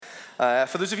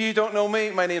For those of you who don't know me,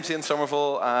 my name's Ian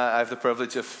Somerville. I have the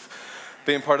privilege of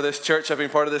being part of this church. I've been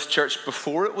part of this church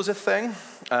before it was a thing.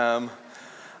 I've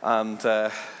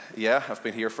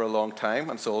been here for a long time,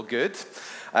 and it's all good.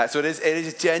 So it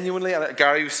is genuinely, and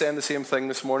Gary was saying the same thing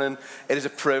this morning, it is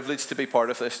a privilege to be part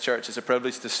of this church. It's a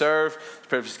privilege to serve. It's a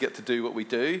privilege to get to do what we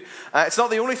do. It's not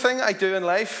the only thing I do in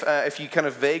life. If you kind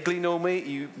of vaguely know me,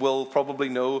 you will probably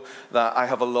know that I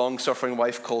have a long-suffering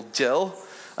wife called Jill,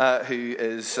 who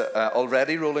is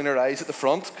already rolling her eyes at the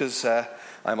front because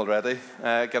I'm already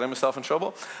getting myself in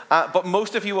trouble. But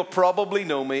most of you will probably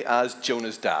know me as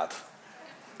Jonah's dad.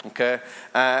 Okay,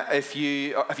 if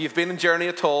you've been in Journey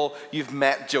at all, you've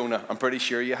met Jonah. I'm pretty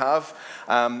sure you have.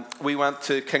 We went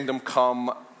to Kingdom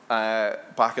Come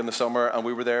back in the summer, and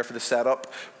we were there for the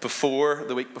setup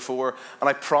the week before. And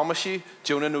I promise you,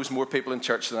 Jonah knows more people in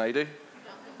church than I do.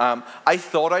 I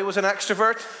thought I was an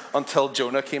extrovert until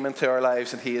Jonah came into our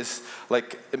lives, and he is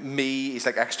like me. He's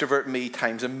like extrovert me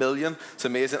times a million. It's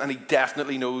amazing, and he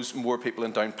definitely knows more people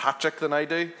in Downpatrick than I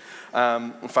do.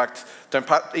 In fact,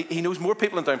 he knows more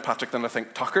people in Downpatrick than I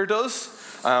think Tucker does.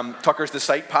 Tucker's the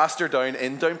site pastor down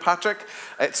in Downpatrick.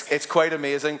 It's quite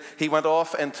amazing. He went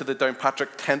off into the Downpatrick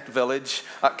tent village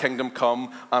at Kingdom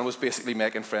Come and was basically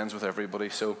making friends with everybody.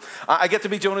 So I get to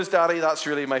be Jonah's daddy. That's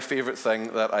really my favourite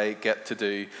thing that I get to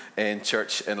do in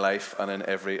church, in life, and in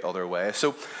every other way.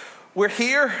 So we're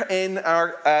here in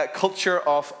our Culture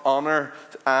of Honor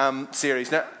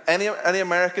series. Now, any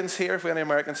Americans here? Have we any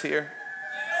Americans here?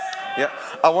 Yeah.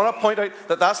 I want to point out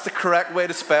that that's the correct way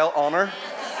to spell honor.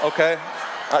 Okay?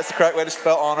 That's the correct way to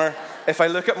spell honor. If I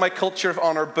look at my Culture of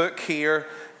Honor book here,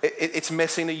 it's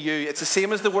missing a U. It's the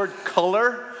same as the word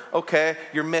color. Okay?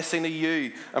 You're missing a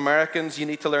U. Americans, you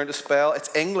need to learn to spell.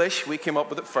 It's English. We came up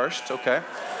with it first. Okay?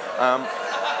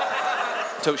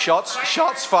 So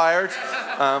shots fired.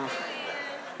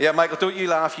 Yeah, Michael, don't you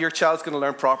laugh. Your child's going to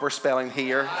learn proper spelling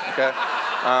here. Okay?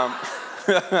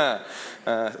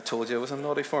 I told you it was a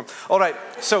naughty form. All right,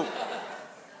 so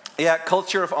yeah,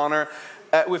 Culture of Honor.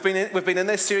 We've been in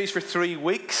this series for 3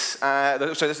 weeks.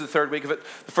 This is the third week of it.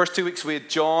 The first 2 weeks we had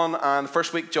John, and the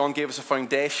first week John gave us a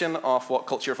foundation of what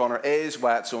Culture of Honor is,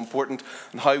 why it's so important,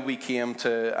 and how we came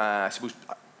to,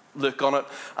 look on it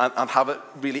and have it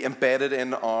really embedded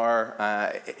in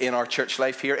our church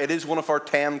life here. It is one of our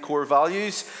 10 core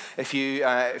values. If you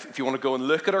want to go and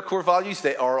look at our core values,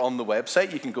 they are on the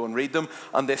website. You can go and read them,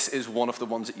 and this is one of the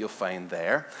ones that you'll find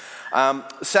there.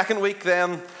 Second week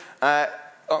then,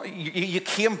 you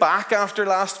came back after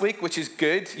last week, which is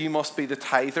good. You must be the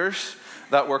tithers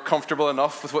that were comfortable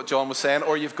enough with what John was saying,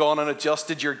 or you've gone and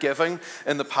adjusted your giving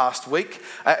in the past week.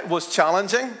 It was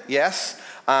challenging, yes.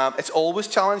 It's always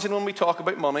challenging when we talk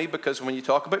about money, because when you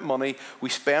talk about money, we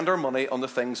spend our money on the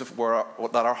things that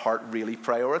our heart really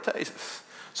prioritizes.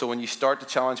 So when you start to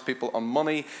challenge people on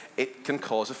money, it can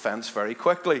cause offense very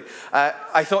quickly.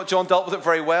 I thought John dealt with it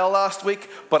very well last week,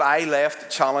 but I left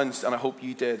challenged, and I hope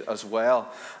you did as well.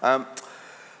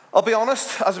 I'll be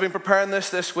honest, as I've been preparing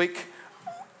this week,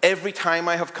 every time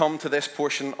I have come to this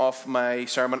portion of my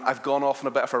sermon, I've gone off on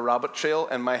a bit of a rabbit trail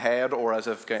in my head, or as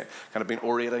I've kind of been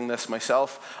orating this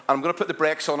myself. And I'm going to put the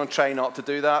brakes on and try not to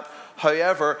do that.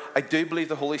 However, I do believe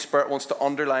the Holy Spirit wants to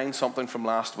underline something from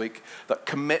last week, that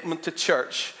commitment to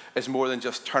church is more than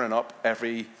just turning up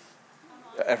every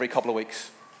couple of weeks.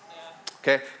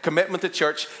 Okay? Commitment to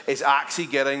church is actually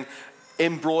getting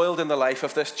embroiled in the life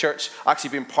of this church, actually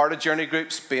being part of journey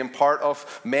groups, being part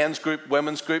of men's group,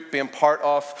 women's group, being part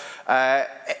of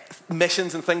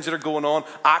missions and things that are going on,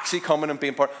 actually coming and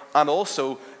being part. And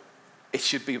also, it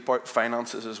should be about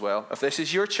finances as well. If this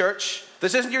is your church,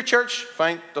 this isn't your church,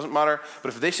 fine, doesn't matter. But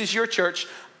if this is your church,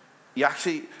 I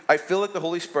feel like the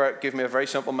Holy Spirit gave me a very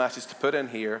simple message to put in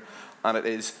here, and it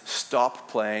is, stop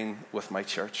playing with my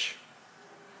church.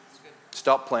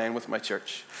 Stop playing with my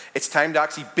church. It's time to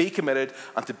actually be committed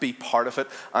and to be part of it.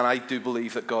 And I do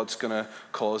believe that God's going to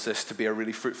cause this to be a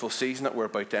really fruitful season that we're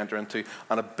about to enter into.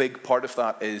 And a big part of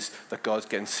that is that God's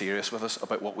getting serious with us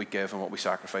about what we give and what we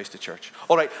sacrifice to church.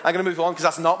 All right, I'm going to move on because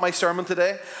that's not my sermon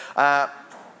today.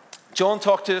 John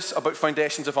talked to us about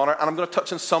foundations of honor, and I'm going to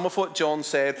touch on some of what John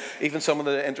said, even some of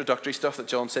the introductory stuff that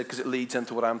John said, because it leads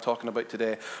into what I'm talking about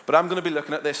today. But I'm going to be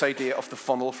looking at this idea of the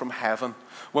funnel from heaven.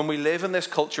 When we live in this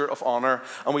culture of honor,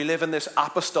 and we live in this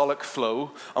apostolic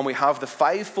flow, and we have the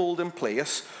fivefold in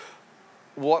place,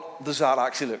 what does that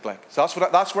actually look like? So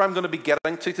that's where I'm going to be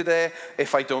getting to today,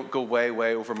 if I don't go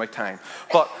way over my time.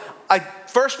 But I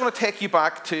first want to take you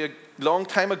back to a long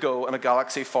time ago in a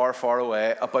galaxy far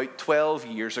away, about 12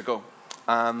 years ago.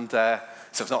 And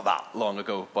So it's not that long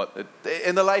ago, but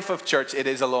in the life of church, it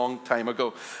is a long time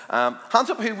ago. Hands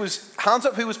up who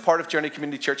was part of Journey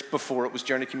Community Church before it was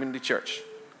Journey Community Church.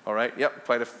 All right, yep,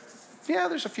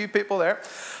 there's a few people there.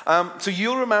 So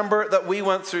you'll remember that we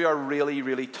went through a really,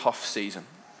 really tough season.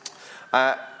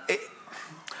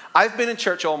 I've been in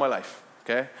church all my life,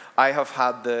 okay? I have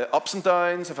had the ups and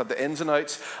downs, I've had the ins and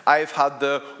outs, I've had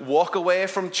the walk away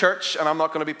from church, and I'm not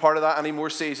going to be part of that anymore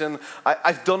season.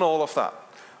 I've done all of that.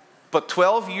 But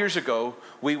 12 years ago,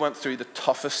 we went through the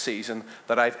toughest season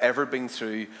that I've ever been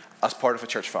through as part of a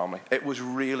church family. It was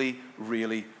really,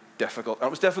 really difficult. And it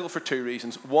was difficult for two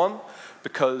reasons. One,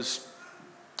 because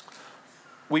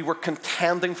we were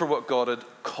contending for what God had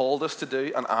called us to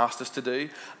do and asked us to do.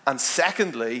 And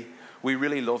secondly, we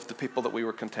really loved the people that we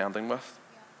were contending with.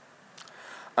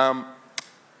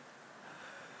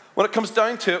 When it comes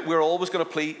down to it, we're always going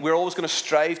to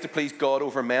strive to please God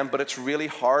over men, but it's really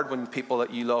hard when people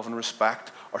that you love and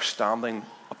respect are standing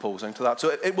opposing to that.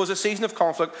 So it was a season of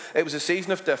conflict, it was a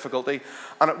season of difficulty,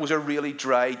 and it was a really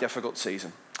dry, difficult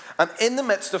season. And in the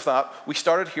midst of that, we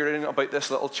started hearing about this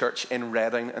little church in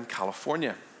Redding in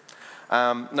California.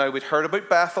 Now, we'd heard about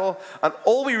Bethel, and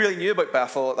all we really knew about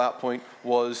Bethel at that point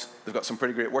was they've got some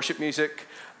pretty great worship music,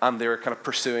 and they're kind of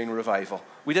pursuing revival.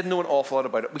 We didn't know an awful lot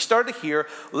about it. We started to hear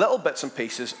little bits and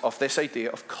pieces of this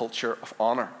idea of culture of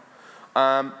honor.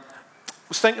 I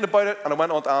was thinking about it, and I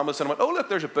went on to Amazon and went, oh, look,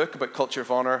 there's a book about culture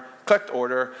of honor. Clicked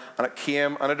order, and it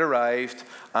came, and it arrived,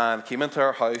 and came into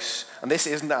our house. And this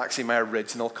isn't actually my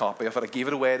original copy of it. I gave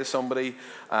it away to somebody.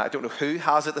 I don't know who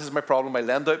has it. This is my problem. I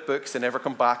lend out books. They never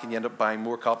come back, and you end up buying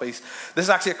more copies. This is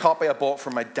actually a copy I bought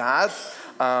from my dad.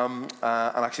 And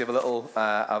actually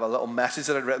I have a little message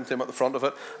that I'd written to him at the front of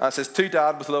it. It says, to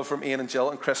Dad with love from Ian and Jill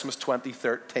on Christmas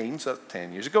 2013, so that's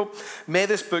 10 years ago. May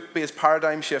this book be as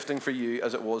paradigm shifting for you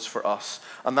as it was for us.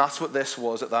 And that's what this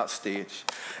was at that stage.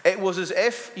 It was as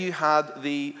if you had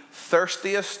the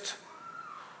thirstiest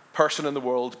person in the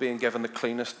world being given the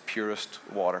cleanest, purest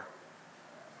water.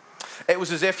 It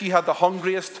was as if you had the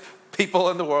hungriest people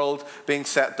in the world being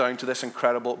set down to this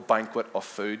incredible banquet of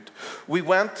food. We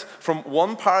went from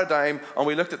one paradigm and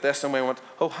we looked at this and we went,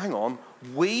 oh, hang on,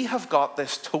 we have got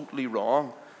this totally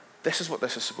wrong. This is what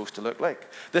this is supposed to look like.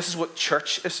 This is what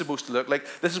church is supposed to look like.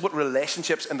 This is what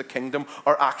relationships in the kingdom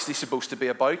are actually supposed to be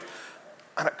about.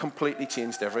 And it completely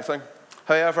changed everything.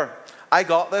 However, I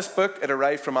got this book, it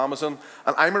arrived from Amazon,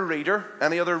 and I'm a reader.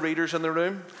 Any other readers in the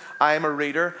room? I am a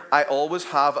reader. I always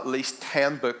have at least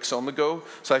 10 books on the go.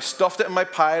 So I've stuffed it in my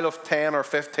pile of 10 or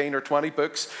 15 or 20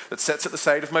 books that sits at the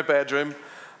side of my bedroom.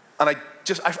 And I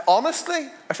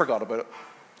forgot about it.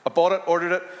 I bought it,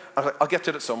 ordered it, and I was like, I'll get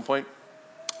to it at some point.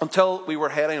 Until we were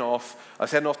heading off. I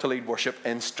was heading off to lead worship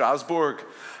in Strasbourg.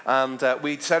 And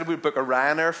we decided we'd book a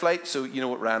Ryanair flight. So you know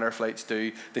what Ryanair flights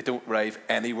do. They don't arrive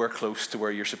anywhere close to where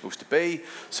you're supposed to be.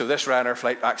 So this Ryanair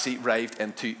flight actually arrived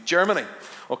into Germany.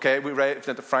 Okay, we arrived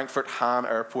into Frankfurt Hahn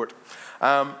Airport.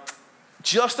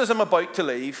 Just as I'm about to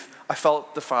leave, I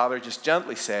felt the Father just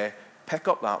gently say, pick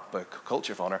up that book,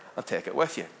 Culture of Honor, and take it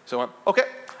with you. So I went, okay.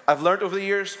 I've learned over the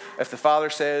years, if the Father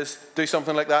says, do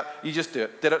something like that, you just do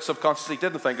it. Did it subconsciously,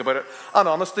 didn't think about it. And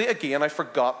honestly, again, I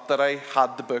forgot that I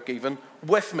had the book even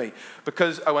with me.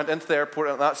 Because I went into the airport,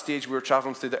 and at that stage, we were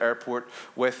traveling through the airport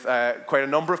with quite a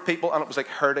number of people, and it was like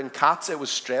herding cats. It was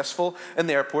stressful in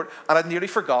the airport, and I'd nearly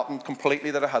forgotten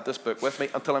completely that I had this book with me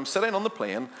until I'm sitting on the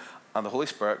plane, and the Holy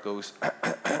Spirit goes,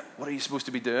 what are you supposed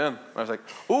to be doing? And I was like,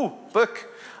 oh, book.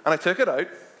 And I took it out,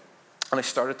 and I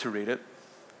started to read it.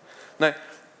 Now,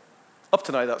 up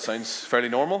to now, that sounds fairly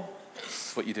normal.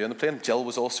 It's what you do on the plane. Jill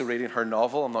was also reading her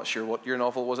novel. I'm not sure what your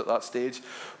novel was at that stage.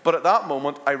 But at that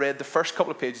moment, I read the first couple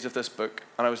of pages of this book,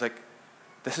 and I was like,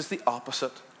 this is the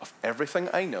opposite of everything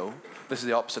I know. This is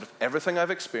the opposite of everything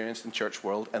I've experienced in church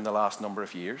world in the last number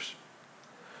of years.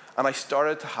 And I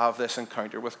started to have this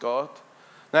encounter with God.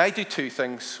 Now, I do two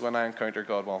things when I encounter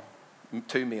God. Well,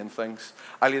 two main things.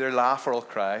 I'll either laugh or I'll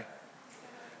cry.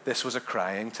 This was a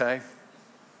crying time.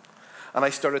 And I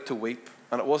started to weep.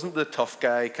 And it wasn't the tough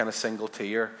guy kind of single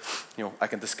tear. You know, I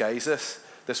can disguise this.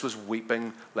 This was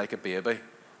weeping like a baby.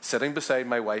 Sitting beside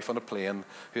my wife on a plane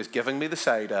who's giving me the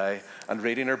side eye and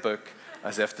reading her book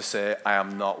as if to say, I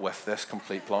am not with this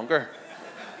complete longer.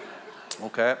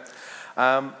 Okay?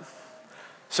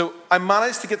 So I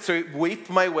managed to weep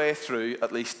my way through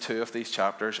at least 2 of these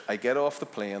chapters. I get off the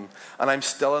plane and I'm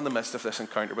still in the midst of this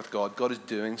encounter with God. God is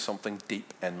doing something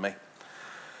deep in me.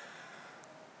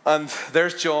 And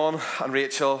there's John and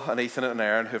Rachel and Ethan and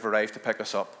Aaron who've arrived to pick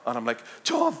us up. And I'm like,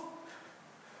 John,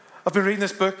 I've been reading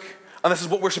this book, and this is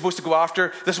what we're supposed to go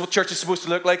after. This is what church is supposed to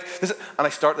look like. And I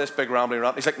start this big rambling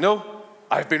rant. He's like, no,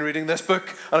 I've been reading this book.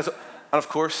 And And of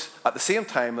course, at the same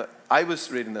time that I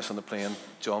was reading this on the plane,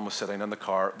 John was sitting in the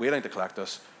car waiting to collect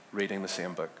us, reading the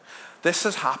same book. This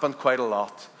has happened quite a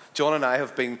lot. John and I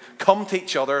have come to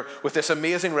each other with this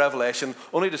amazing revelation,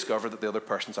 only discovered that the other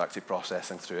person's actually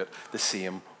processing through it the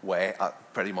same way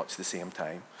at pretty much the same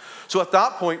time. So at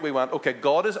that point we went, okay,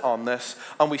 God is on this,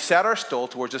 and we set our stall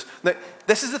towards us. Now,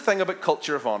 this is the thing about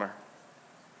culture of honor.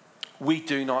 We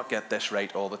do not get this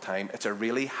right all the time. It's a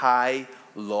really high,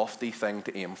 lofty thing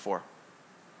to aim for.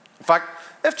 In fact,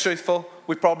 if truthful,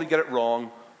 we probably get it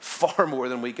wrong far more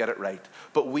than we get it right.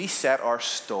 But we set our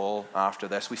stall after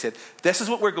this. We said, this is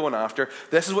what we're going after.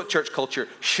 This is what church culture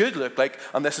should look like.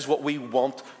 And this is what we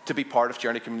want to be part of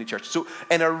Journey Community Church. So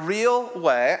in a real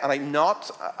way, and I'm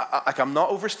not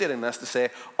overstating this to say,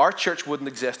 our church wouldn't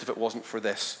exist if it wasn't for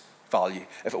this value.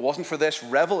 If it wasn't for this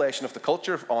revelation of the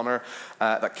culture of honor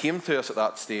that came to us at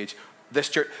that stage, this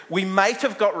church, we might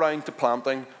have got round to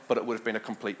planting, but it would have been a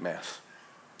complete mess.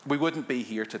 We wouldn't be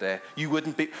here today. You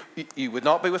would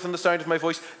not be within the sound of my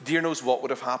voice. Dear knows what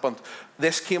would have happened.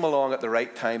 This came along at the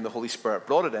right time. The Holy Spirit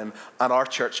brought it in, and our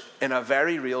church, in a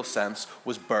very real sense,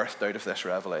 was birthed out of this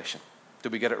revelation.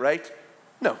 Did we get it right?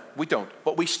 No, we don't.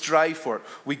 But we strive for it.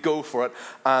 We go for it.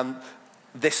 And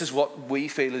this is what we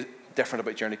feel is different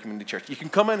about Journey Community Church. You can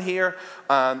come in here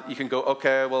and you can go,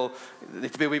 okay, well, it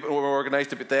needs to be a wee bit more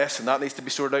organised about this, and that needs to be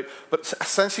sorted out. But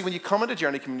essentially, when you come into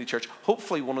Journey Community Church,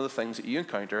 hopefully one of the things that you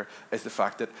encounter is the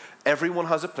fact that everyone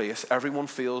has a place, everyone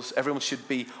should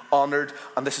be honoured,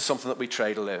 and this is something that we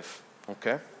try to live.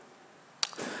 Okay?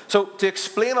 So to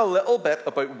explain a little bit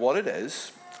about what it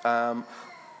is, I'm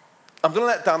going to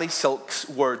let Danny Silk's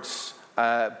words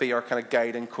be our kind of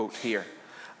guiding quote here.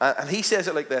 And he says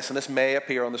it like this, and this may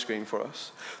appear on the screen for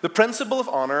us. The principle of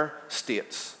honor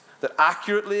states that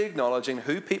accurately acknowledging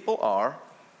who people are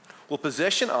will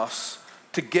position us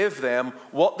to give them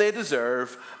what they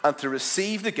deserve and to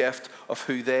receive the gift of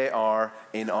who they are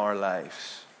in our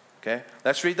lives. Okay?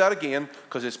 Let's read that again,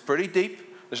 because it's pretty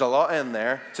deep. There's a lot in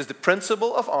there. It says the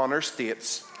principle of honor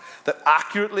states that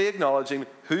accurately acknowledging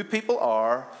who people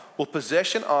are will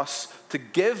position us to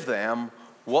give them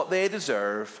what they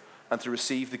deserve and to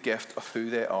receive the gift of who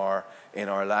they are in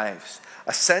our lives.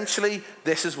 Essentially,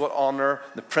 this is what honor,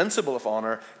 the principle of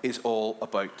honor, is all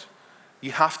about.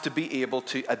 You have to be able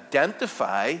to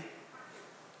identify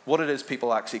what it is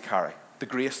people actually carry, the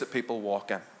grace that people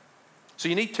walk in. So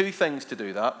you need two things to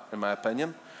do that, in my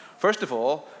opinion. First of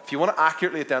all, if you want to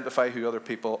accurately identify who other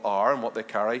people are and what they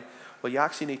carry, well, you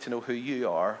actually need to know who you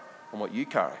are and what you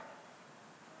carry.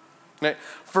 Now,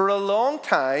 for a long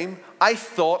time, I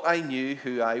thought I knew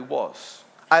who I was.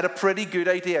 I had a pretty good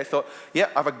idea. I thought, yeah,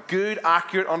 I have a good,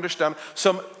 accurate understanding.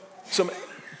 Some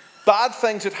bad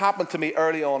things had happened to me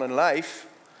early on in life,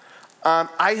 and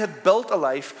I had built a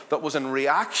life that was in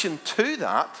reaction to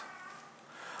that,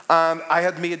 and I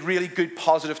had made really good,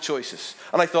 positive choices.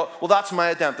 And I thought, well, that's my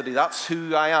identity. That's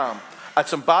who I am. And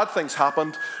some bad things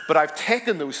happened, but I've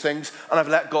taken those things, and I've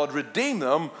let God redeem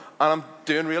them, and I'm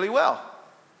doing really well.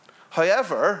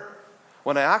 However,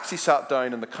 when I actually sat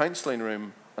down in the counselling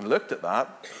room and looked at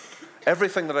that,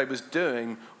 everything that I was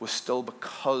doing was still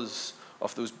because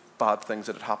of those bad things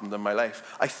that had happened in my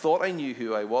life. I thought I knew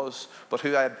who I was, but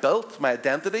who I had built, my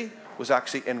identity, was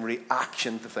actually in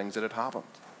reaction to things that had happened.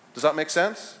 Does that make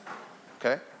sense?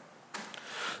 Okay.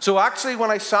 So actually,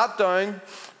 when I sat down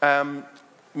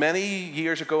many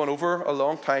years ago and over a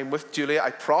long time with Julia,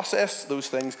 I processed those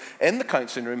things in the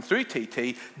counselling room through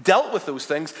TT, dealt with those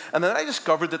things, and then I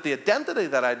discovered that the identity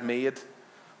that I'd made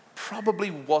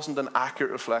probably wasn't an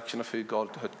accurate reflection of who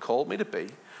God had called me to be,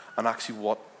 and actually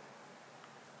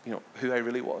who I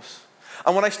really was.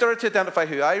 And when I started to identify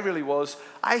who I really was,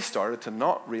 I started to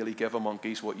not really give a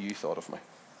monkey's what you thought of me.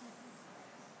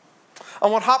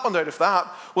 And what happened out of that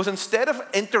was, instead of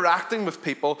interacting with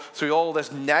people through all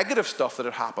this negative stuff that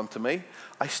had happened to me,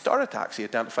 I started to actually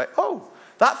identify, oh,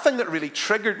 that thing that really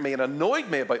triggered me and annoyed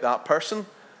me about that person,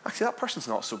 actually that person's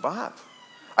not so bad.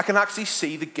 I can actually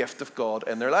see the gift of God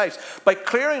in their lives. By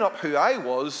clearing up who I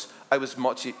was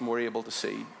much more able to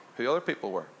see who other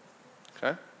people were.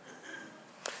 Okay?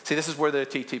 See, this is where the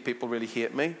TT people really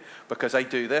hate me, because I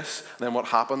do this, and then what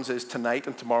happens is tonight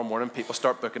and tomorrow morning people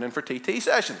start booking in for TT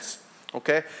sessions.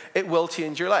 Okay, it will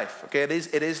change your life. Okay, it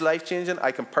is life changing.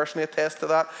 I can personally attest to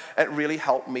that. It really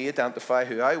helped me identify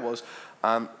who I was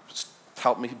and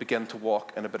helped me begin to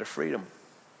walk in a bit of freedom.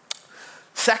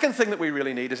 Second thing that we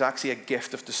really need is actually a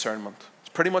gift of discernment.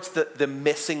 It's pretty much the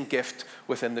missing gift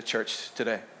within the church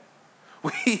today.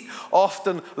 We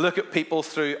often look at people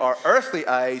through our earthly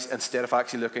eyes instead of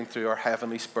actually looking through our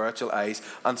heavenly spiritual eyes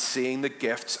and seeing the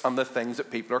gifts and the things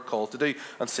that people are called to do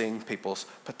and seeing people's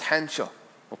potential.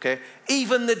 Okay?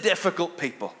 Even the difficult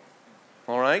people.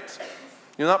 All right?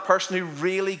 You know that person who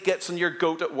really gets on your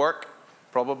goat at work?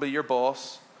 Probably your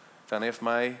boss. If any of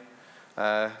my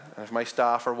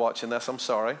staff are watching this, I'm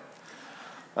sorry.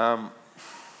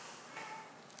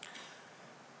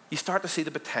 You start to see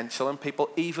the potential in people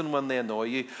even when they annoy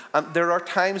you. And there are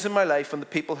times in my life when the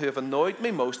people who have annoyed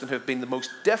me most and who have been the most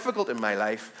difficult in my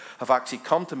life have actually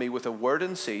come to me with a word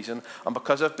in season. And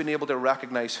because I've been able to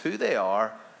recognize who they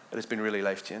are, it has been really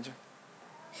life-changing.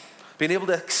 Being able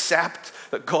to accept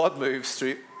that God moves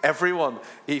through everyone,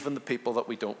 even the people that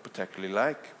we don't particularly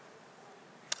like.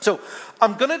 So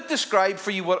I'm going to describe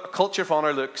for you what a culture of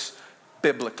honor looks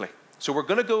biblically. So we're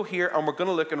going to go here and we're going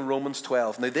to look in Romans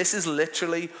 12. Now this is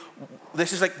like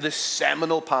the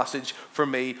seminal passage for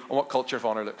me on what culture of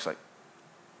honor looks like.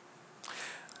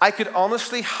 I could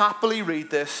honestly, happily read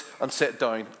this and sit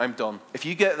down. I'm done. If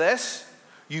you get this,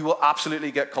 you will absolutely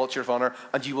get culture of honor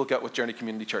and you will get what Journey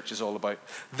Community Church is all about.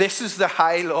 This is the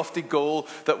high, lofty goal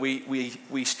that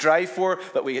we strive for,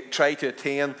 that we try to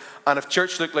attain. And if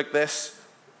church looked like this,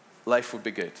 life would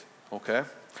be good. Okay?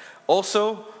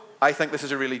 Also, I think this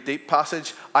is a really deep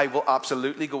passage. I will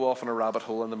absolutely go off on a rabbit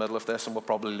hole in the middle of this and will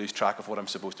probably lose track of what I'm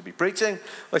supposed to be preaching,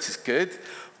 which is good.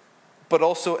 But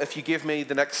also, if you give me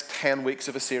the next 10 weeks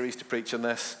of a series to preach on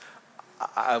this,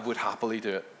 I would happily do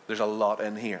it. There's a lot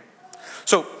in here.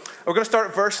 So, we're going to start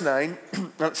at verse 9,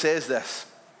 and it says this.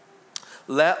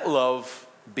 Let love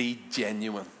be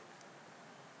genuine.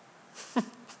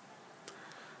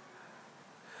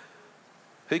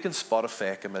 Who can spot a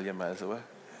fake a million miles away?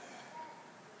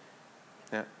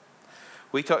 Yeah.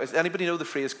 Does anybody know the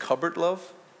phrase cupboard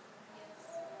love?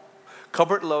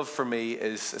 Cupboard love for me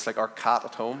it's like our cat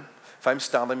at home. If I'm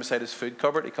standing beside his food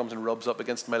cupboard, he comes and rubs up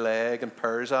against my leg and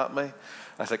purrs at me. And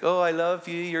I was like, oh, I love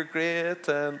you, you're great.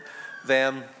 And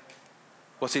then,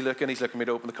 what's he looking? He's looking at me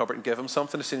to open the cupboard and give him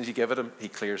something. As soon as you give it him, he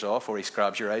clears off or he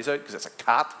scrabs your eyes out because it's a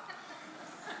cat.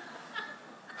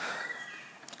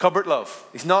 Cupboard love.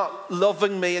 He's not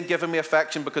loving me and giving me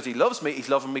affection because he loves me. He's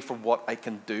loving me for what I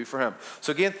can do for him.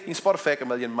 So again, you can spot a fake a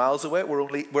million miles away.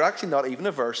 We're actually not even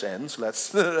a verse in, so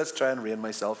let's try and rein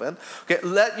myself in. Okay,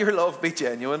 let your love be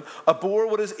genuine. Abhor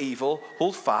what is evil.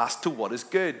 Hold fast to what is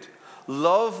good.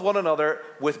 Love one another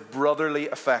with brotherly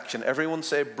affection. Everyone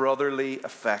say brotherly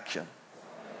affection.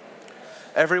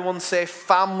 Everyone say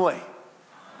family.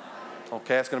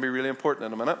 Okay, it's going to be really important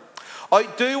in a minute.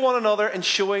 Outdo one another in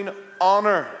showing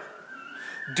honor.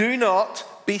 Do not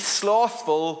be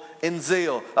slothful in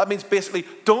zeal. That means basically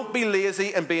don't be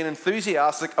lazy in being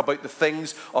enthusiastic about the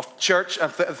things of church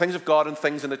and the things of God and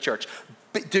things in the church.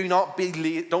 Don't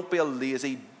be a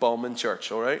lazy bum in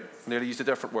church, all right? I nearly used a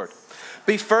different word.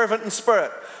 Be fervent in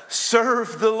spirit.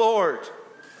 Serve the Lord.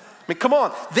 I mean, come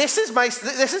on. This is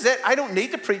it. I don't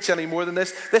need to preach any more than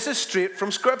this. This is straight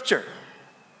from Scripture.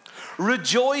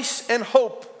 Rejoice in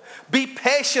hope. Be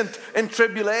patient in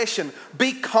tribulation.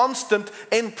 Be constant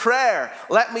in prayer.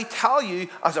 Let me tell you,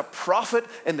 as a prophet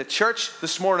in the church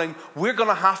this morning, we're going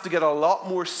to have to get a lot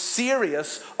more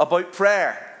serious about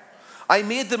prayer. I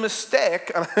made the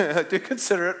mistake, and I do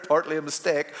consider it partly a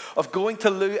mistake, of going to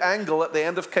Lou Engle at the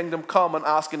end of Kingdom Come and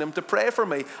asking him to pray for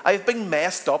me. I've been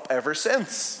messed up ever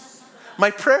since.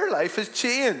 My prayer life has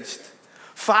changed.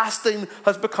 Fasting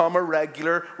has become a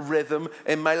regular rhythm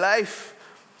in my life.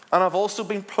 And I've also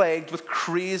been plagued with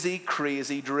crazy,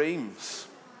 crazy dreams.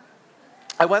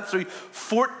 I went through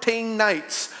 14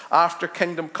 nights after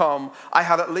Kingdom Come. I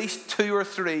had at least 2 or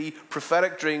 3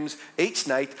 prophetic dreams each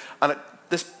night. And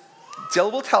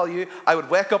Jill will tell you, I would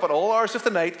wake up at all hours of the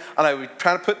night and I would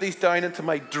try to put these down into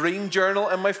my dream journal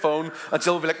in my phone. And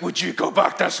Jill would be like, would you go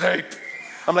back to sleep?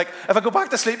 I'm like, if I go back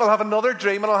to sleep, I'll have another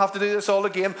dream and I'll have to do this all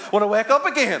again when I wake up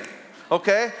again.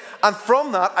 Okay? And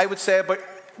from that, I would say about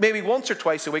maybe once or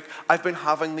twice a week, I've been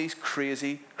having these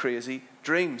crazy, crazy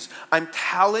dreams. I'm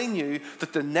telling you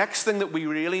that the next thing that we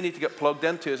really need to get plugged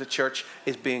into as a church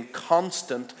is being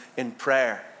constant in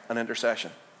prayer and intercession.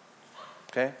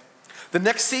 Okay? The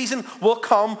next season will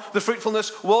come, the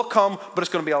fruitfulness will come, but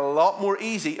it's going to be a lot more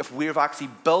easy if we've actually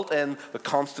built in the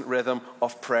constant rhythm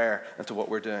of prayer into what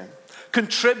we're doing.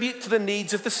 Contribute to the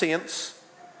needs of the saints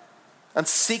and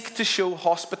seek to show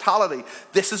hospitality.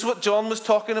 This is what John was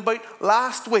talking about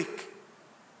last week.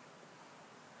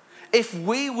 If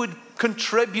we would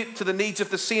contribute to the needs of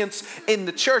the saints in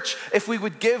the church, if we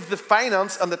would give the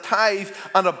finance and the tithe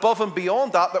and above and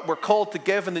beyond that we're called to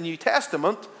give in the New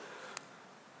Testament,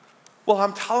 well,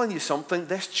 I'm telling you something,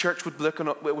 this church would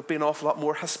be an awful lot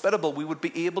more hospitable. We would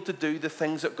be able to do the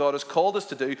things that God has called us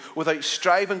to do without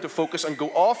striving to focus and go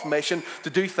off mission to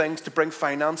do things to bring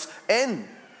finance in.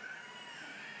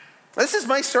 This is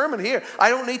my sermon here. I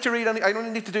don't need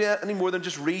to do any more than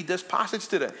just read this passage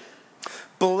today.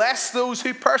 Bless those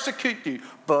who persecute you.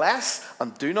 Bless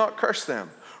and do not curse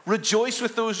them. Rejoice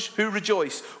with those who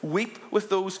rejoice. Weep with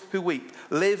those who weep.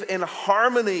 Live in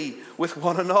harmony with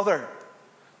one another.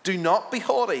 Do not be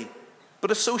haughty,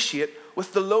 but associate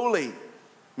with the lowly.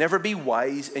 Never be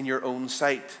wise in your own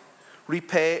sight.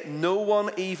 Repay no one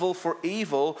evil for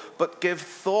evil, but give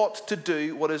thought to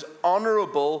do what is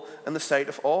honorable in the sight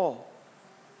of all.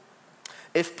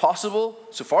 If possible,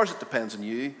 so far as it depends on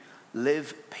you,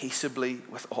 live peaceably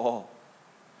with all.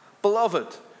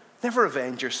 Beloved, never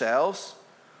avenge yourselves,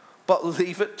 but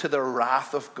leave it to the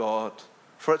wrath of God.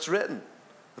 For it's written,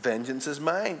 vengeance is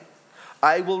mine.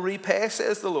 I will repay,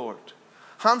 says the Lord.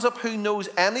 Hands up who knows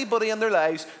anybody in their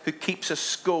lives who keeps a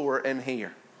score in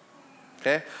here.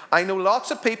 Okay? I know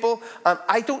lots of people, and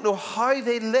I don't know how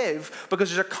they live because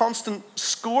there's a constant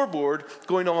scoreboard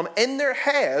going on in their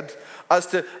head as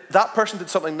to that person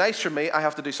did something nice for me, I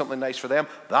have to do something nice for them.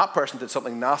 That person did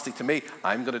something nasty to me,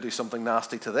 I'm going to do something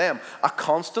nasty to them. A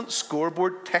constant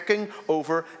scoreboard ticking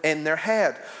over in their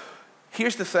head.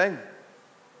 Here's the thing.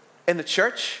 In the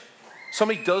church,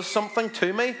 somebody does something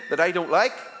to me that I don't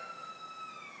like,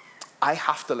 I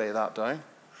have to lay that down.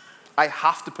 I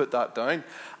have to put that down.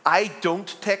 I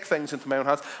don't take things into my own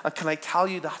hands. And can I tell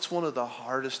you, that's one of the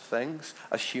hardest things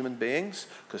as human beings,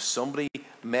 because somebody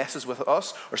messes with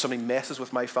us or somebody messes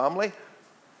with my family.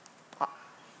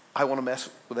 I want to mess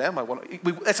with them.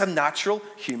 It's a natural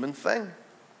human thing.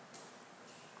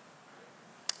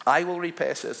 I will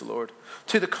repay, says the Lord.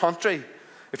 To the contrary,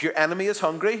 if your enemy is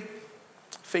hungry,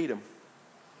 feed him.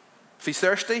 If he's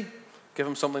thirsty, give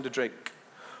him something to drink.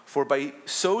 For by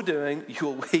so doing, you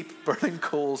will heap burning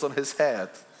coals on his head.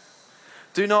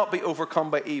 Do not be overcome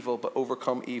by evil, but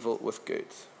overcome evil with good.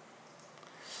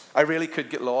 I really could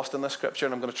get lost in this scripture,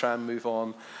 and I'm going to try and move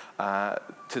on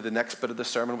to the next bit of the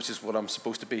sermon, which is what I'm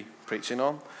supposed to be preaching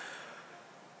on.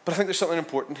 But I think there's something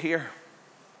important here.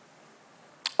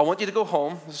 I want you to go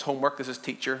home. This is homework. This is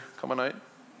teacher coming out.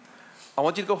 I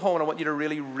want you to go home and I want you to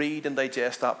really read and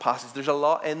digest that passage. There's a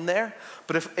lot in there.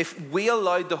 But if we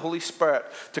allowed the Holy Spirit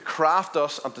to craft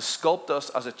us and to sculpt us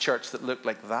as a church that looked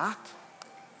like that,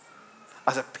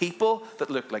 as a people that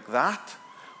looked like that,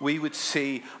 we would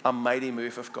see a mighty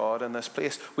move of God in this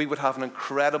place. We would have an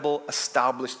incredible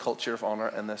established culture of honor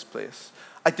in this place.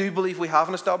 I do believe we have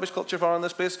an established culture of honor in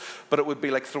this place, but it would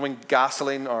be like throwing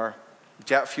gasoline or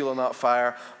jet fuel on that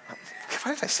fire.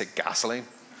 Why did I say gasoline?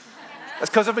 It's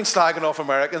because I've been slagging off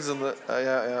Americans.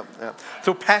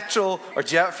 So petrol or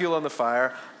jet fuel on the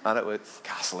fire, and it would,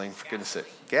 gasoline, for goodness sake.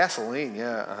 Gasoline,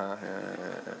 yeah.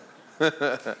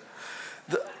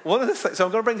 One of the things, so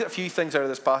I'm going to bring a few things out of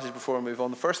this passage before we move on.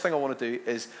 The first thing I want to do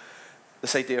is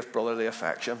this idea of brotherly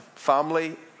affection.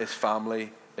 Family is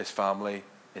family is family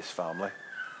is family.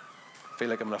 I feel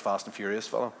like I'm in a Fast and Furious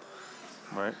film.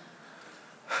 Right?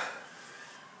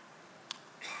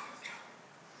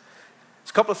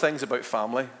 A couple of things about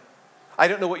family. I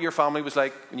don't know what your family was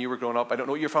like when you were growing up. I don't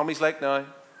know what your family's like now.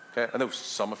 Okay, I know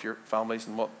some of your families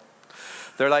and what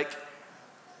they're like.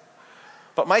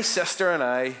 But my sister and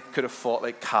I could have fought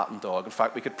like cat and dog. In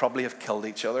fact, we could probably have killed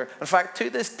each other. In fact, to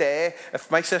this day,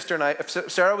 if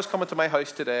Sarah was coming to my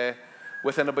house today,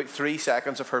 within about 3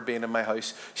 seconds of her being in my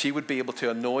house, she would be able to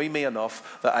annoy me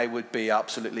enough that I would be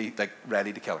absolutely like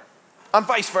ready to kill her. And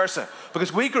vice versa.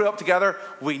 Because we grew up together,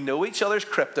 we know each other's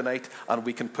kryptonite, and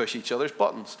we can push each other's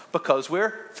buttons because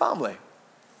we're family.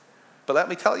 But let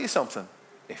me tell you something.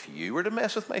 If you were to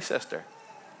mess with my sister,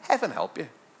 heaven help you.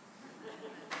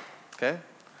 Okay?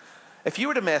 If you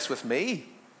were to mess with me,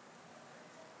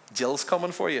 Jill's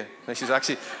coming for you. Now she's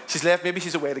left, maybe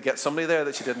she's away to get somebody there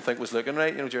that she didn't think was looking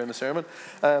right, during the sermon.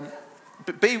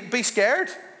 But be scared,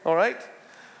 all right?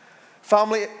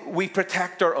 Family, we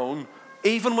protect our own.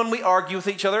 Even when we argue with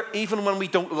each other, even when we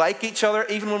don't like each other,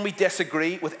 even when we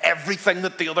disagree with everything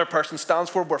that the other person stands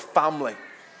for, we're family.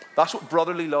 That's what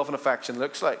brotherly love and affection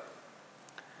looks like.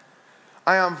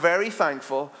 I am very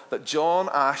thankful that John,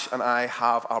 Ash, and I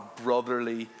have a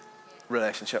brotherly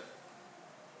relationship.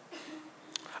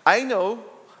 I know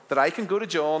that I can go to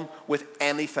John with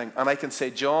anything, and I can say,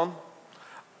 John,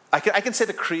 I can say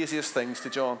the craziest things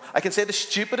to John. I can say the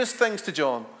stupidest things to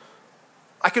John.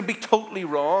 I can be totally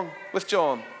wrong with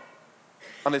John,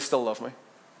 and he'll still love me.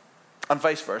 And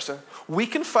vice versa. We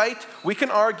can fight, we can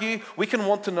argue, we can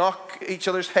want to knock each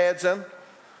other's heads in,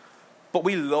 but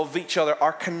we love each other.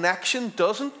 Our connection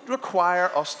doesn't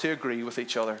require us to agree with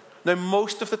each other. Now,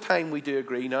 most of the time we do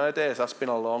agree nowadays. That's been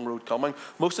a long road coming.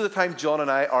 Most of the time, John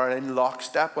and I are in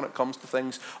lockstep when it comes to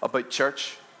things about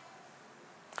church.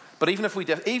 But even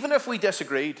if we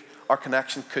disagreed, our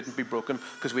connection couldn't be broken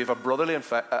because we have a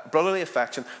brotherly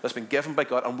affection that's been given by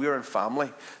God, and we're in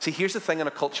family. See, here's the thing in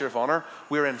a culture of honor.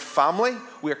 We're in family.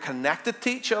 We're connected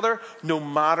to each other no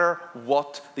matter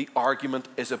what the argument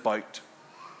is about.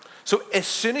 So as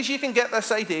soon as you can get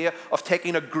this idea of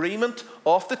taking agreement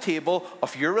off the table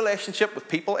of your relationship with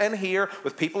people in here,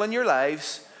 with people in your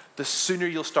lives, the sooner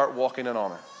you'll start walking in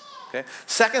honor. Okay?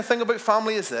 Second thing about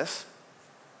family is this.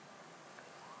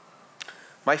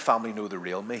 My family know the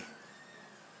real me.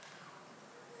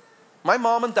 My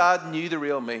mom and dad knew the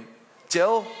real me.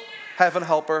 Jill, heaven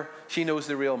help her, she knows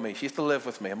the real me. She used to live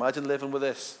with me. Imagine living with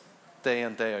this day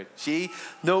in, day out. She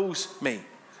knows me.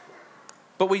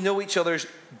 But we know each other's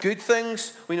good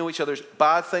things. We know each other's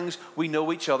bad things. We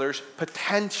know each other's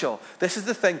potential. This is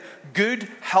the thing. Good,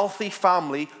 healthy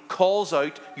family calls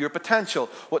out your potential.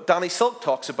 What Danny Silk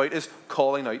talks about is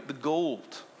calling out the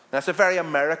gold. That's a very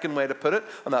American way to put it,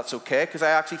 and that's okay, because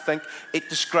I actually think it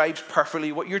describes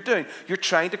perfectly what you're doing. You're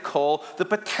trying to call the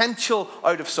potential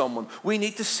out of someone. We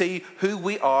need to see who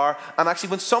we are, and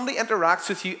actually when somebody interacts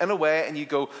with you in a way and you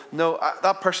go, no,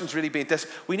 that person's really being this,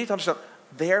 we need to understand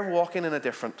they're walking in a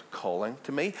different calling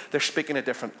to me. They're speaking a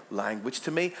different language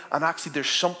to me, and actually there's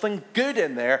something good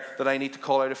in there that I need to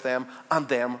call out of them and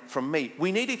them from me.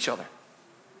 We need each other.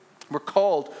 We're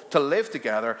called to live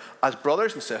together as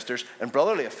brothers and sisters in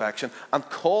brotherly affection and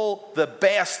call the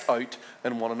best out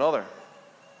in one another.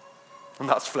 And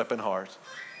that's flipping hard.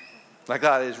 Like,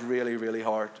 that is really, really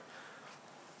hard.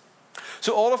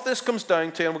 So all of this comes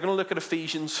down to, and we're going to look at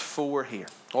Ephesians 4 here.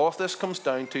 All of this comes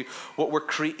down to what we're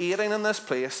creating in this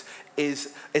place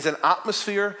is an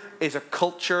atmosphere, is a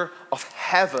culture of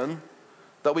heaven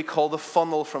that we call the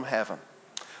funnel from heaven.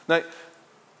 Now,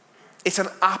 it's an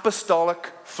apostolic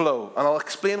flow, and I'll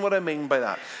explain what I mean by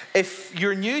that. If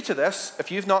you're new to this, if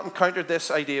you've not encountered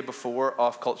this idea before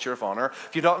of culture of honor,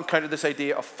 if you've not encountered this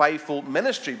idea of fivefold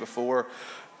ministry before,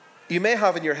 you may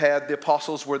have in your head the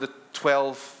apostles were the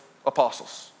 12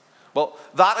 apostles. Well,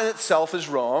 that in itself is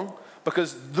wrong,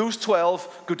 because those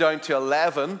 12 go down to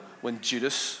 11 when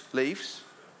Judas leaves.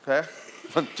 Okay?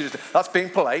 That's being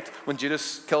polite, when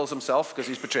Judas kills himself because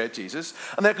he's betrayed Jesus.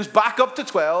 And then it goes back up to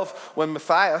 12 when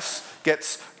Matthias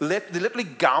gets they literally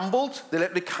gambled, they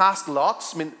literally cast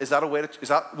lots. I mean,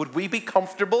 would we be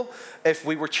comfortable if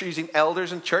we were choosing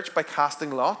elders in church by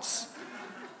casting lots?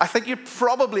 I think you'd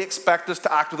probably expect us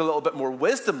to act with a little bit more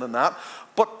wisdom than that.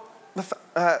 But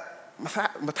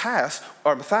Matthias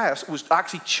was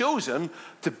actually chosen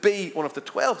to be one of the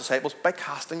 12 disciples by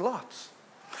casting lots.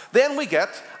 Then we get,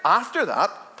 after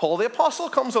that, Paul the Apostle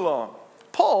comes along.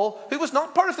 Paul, who was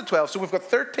not part of the 12, so we've got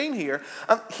 13 here.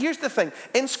 And here's the thing,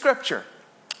 in Scripture,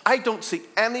 I don't see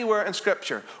anywhere in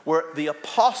Scripture where the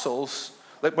apostles,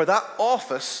 where that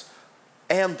office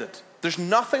ended. There's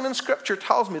nothing in Scripture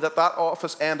tells me that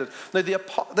office ended. Now,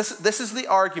 this is the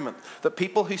argument that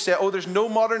people who say, oh, there's no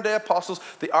modern day apostles,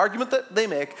 the argument that they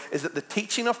make is that the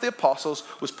teaching of the apostles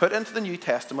was put into the New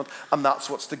Testament, and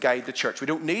that's what's to guide the church. We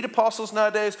don't need apostles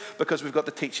nowadays because we've got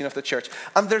the teaching of the church.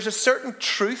 And there's a certain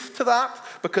truth to that,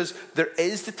 because there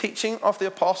is the teaching of the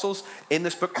apostles in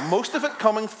this book, most of it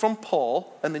coming from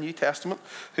Paul in the New Testament,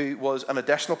 who was an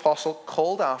additional apostle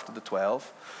called after the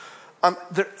 12. And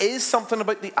there is something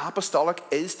about the apostolic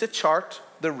is to chart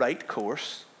the right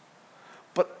course.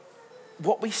 But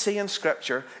what we see in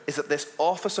Scripture is that this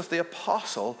office of the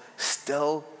apostle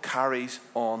still carries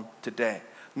on today.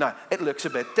 Now, it looks a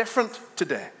bit different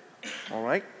today. All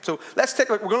right? So let's take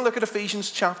a look. We're going to look at Ephesians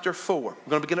chapter 4. We're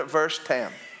going to begin at verse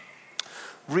 10.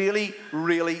 Really,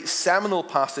 really seminal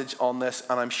passage on this,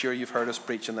 and I'm sure you've heard us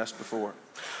preach on this before.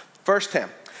 Verse 10.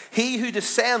 He who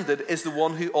descended is the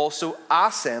one who also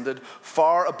ascended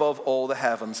far above all the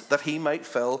heavens, that he might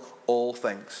fill all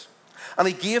things. And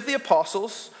he gave the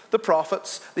apostles, the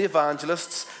prophets, the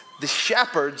evangelists, the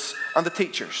shepherds, and the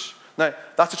teachers. Now,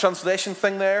 that's a translation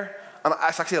thing there, and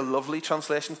it's actually a lovely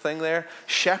translation thing there.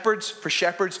 Shepherds, for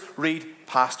shepherds, read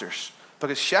pastors,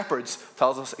 because shepherds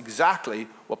tells us exactly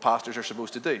what pastors are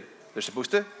supposed to do. They're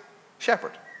supposed to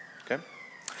shepherd. Okay?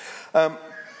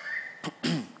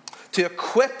 To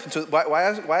equip, so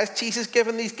why is Jesus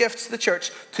given these gifts to the church?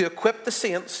 To equip the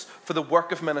saints for the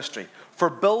work of ministry, for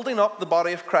building up the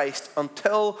body of Christ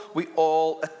until we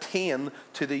all attain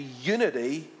to the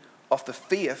unity of the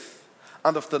faith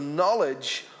and of the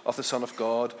knowledge of the Son of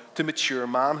God, to mature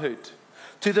manhood,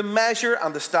 to the measure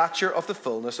and the stature of the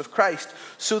fullness of Christ,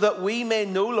 so that we may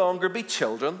no longer be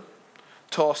children,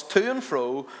 tossed to and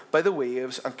fro by the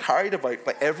waves and carried about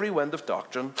by every wind of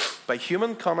doctrine, by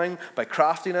human cunning, by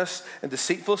craftiness and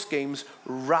deceitful schemes.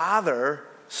 Rather,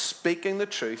 speaking the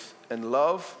truth in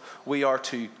love. We are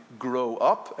to grow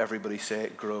up. Everybody say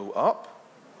it, grow up.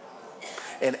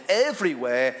 In every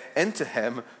way into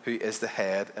him who is the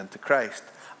head, into Christ.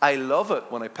 I love it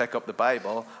when I pick up the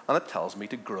Bible and it tells me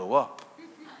to grow up.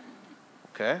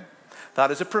 Okay?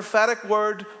 That is a prophetic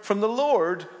word from the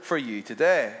Lord for you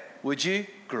today. Would you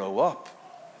grow up?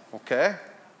 Okay?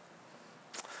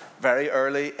 Very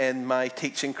early in my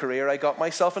teaching career, I got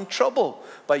myself in trouble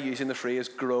by using the phrase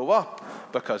grow up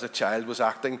because a child was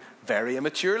acting very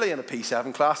immaturely in a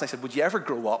P7 class. And I said, would you ever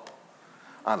grow up?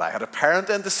 And I had a parent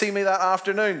in to see me that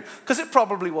afternoon because it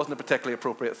probably wasn't a particularly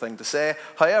appropriate thing to say.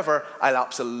 However, I'll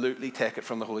absolutely take it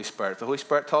from the Holy Spirit. If the Holy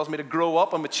Spirit tells me to grow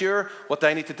up and mature, what do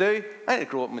I need to do? I need to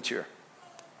grow up and mature.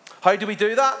 How do we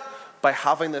do that? By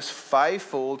having this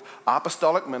fivefold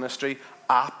apostolic ministry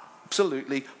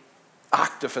absolutely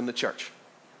active in the church.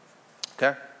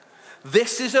 Okay?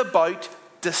 This is about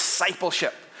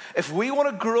discipleship. If we want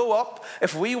to grow up,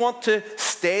 if we want to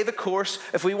stay the course,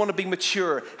 if we want to be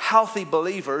mature, healthy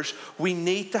believers, we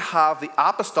need to have the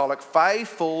apostolic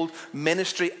fivefold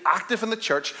ministry active in the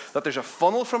church, that there's a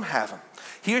funnel from heaven.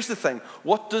 Here's the thing.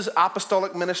 What does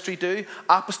apostolic ministry do?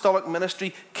 Apostolic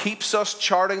ministry keeps us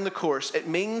charting the course. It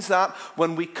means that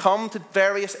when we come to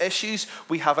various issues,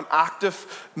 we have an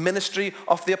active ministry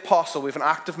of the apostle. We have an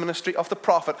active ministry of the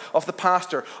prophet, of the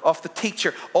pastor, of the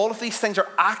teacher. All of these things are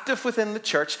active within the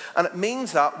church, and it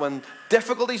means that when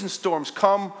difficulties and storms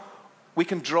come, we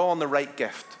can draw on the right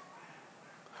gift.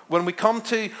 When we come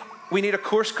to, we need a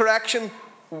course correction,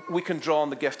 we can draw on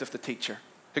the gift of the teacher.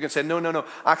 Who can say, no,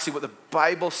 actually what the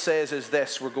Bible says is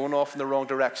this. We're going off in the wrong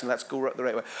direction. Let's go the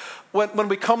right way. When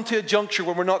we come to a juncture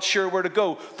where we're not sure where to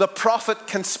go, the prophet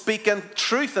can speak in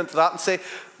truth into that and say,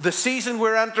 the season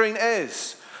we're entering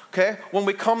is. Okay? When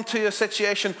we come to a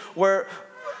situation where,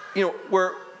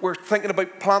 we're thinking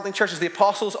about planting churches, the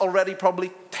apostles already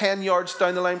probably 10 yards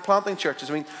down the line planting churches.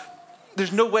 I mean,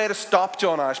 there's no way to stop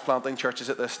John Ash planting churches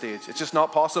at this stage. It's just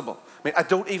not possible. I mean, I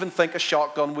don't even think a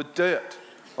shotgun would do it.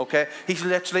 Okay, he's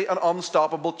literally an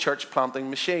unstoppable church planting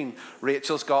machine.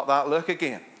 Rachel's got that look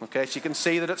again. Okay, she can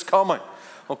see that it's coming.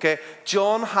 Okay,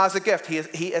 John has a gift.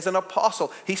 He is an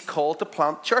apostle. He's called to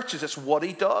plant churches. It's what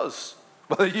he does,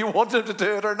 whether you want him to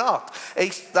do it or not.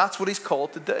 That's what he's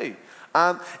called to do.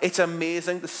 And it's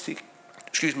amazing to see,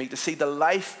 to see the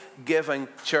life-giving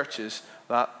churches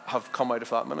that have come out of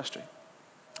that ministry.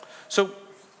 So,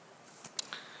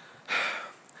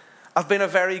 I've been a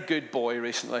very good boy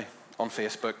recently on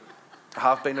Facebook. I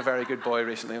have been a very good boy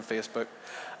recently on Facebook.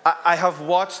 I have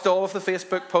watched all of the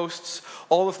Facebook posts,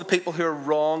 all of the people who are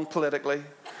wrong politically,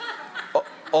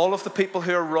 all of the people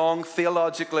who are wrong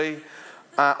theologically,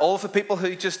 all of the people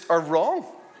who just are wrong.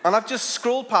 And I've just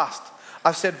scrolled past.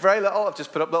 I've said very little. I've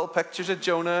just put up little pictures of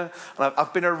Jonah. And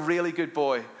I've been a really good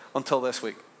boy until this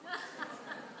week.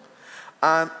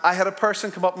 And I had a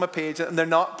person come up on my page, and they're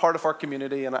not part of our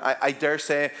community, and I dare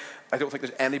say, I don't think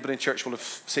there's anybody in church will have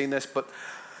seen this, but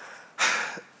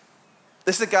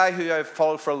this is a guy who I've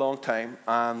followed for a long time,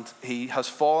 and he has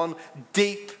fallen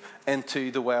deep into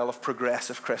the well of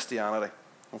progressive Christianity.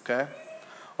 Okay?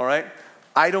 All right?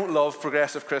 I don't love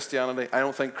progressive Christianity. I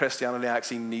don't think Christianity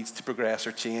actually needs to progress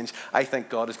or change. I think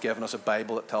God has given us a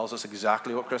Bible that tells us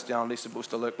exactly what Christianity is supposed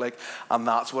to look like, and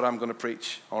that's what I'm going to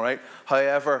preach. All right?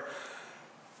 However,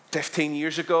 15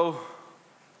 years ago,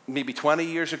 maybe 20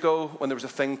 years ago, when there was a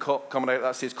thing coming out at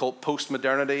that stage called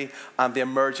postmodernity and the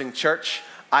emerging church,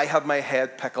 I had my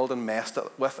head pickled and messed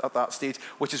with at that stage,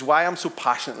 which is why I'm so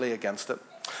passionately against it.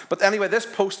 But anyway, this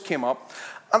post came up,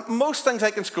 and most things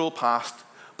I can scroll past,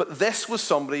 but this was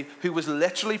somebody who was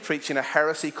literally preaching a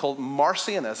heresy called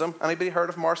Marcionism. Anybody heard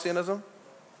of Marcionism?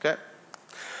 Okay.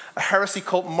 A heresy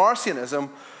called Marcionism,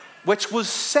 which was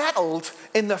settled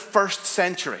in the 1st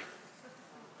century.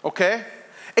 Okay?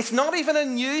 It's not even a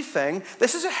new thing.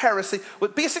 This is a heresy.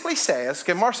 What basically says,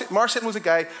 okay, Marcion was a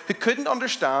guy who couldn't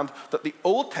understand that the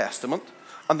Old Testament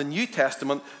and the New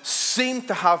Testament seemed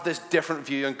to have this different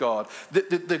view on God.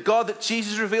 The God that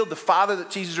Jesus revealed, the Father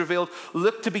that Jesus revealed,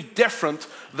 looked to be different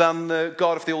than the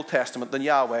God of the Old Testament, than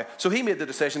Yahweh. So he made the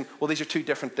decision, well, these are two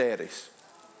different deities.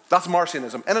 That's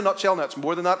Marcionism. In a nutshell, now it's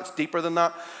more than that, it's deeper than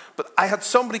that. But I had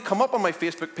somebody come up on my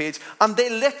Facebook page, and they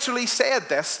literally said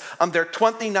this, and their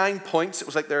 29 points, it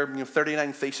was like their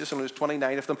 39 thesis, and there was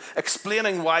 29 of them,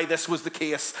 explaining why this was the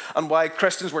case, and why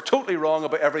Christians were totally wrong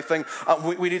about everything, and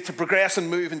we need to progress and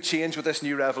move and change with this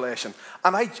new revelation.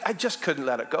 And I just couldn't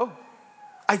let it go.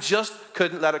 I just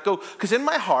couldn't let it go. Because in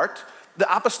my heart,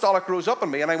 the apostolic rose up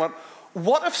in me, and I went,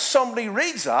 what if somebody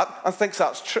reads that and thinks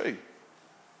that's true?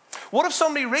 What if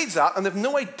somebody reads that and they've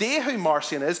no idea who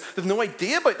Marcion is, they've no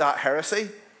idea about that heresy,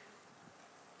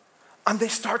 And they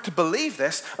start to believe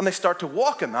this, and they start to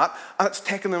walk in that, and it's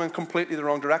taking them in completely the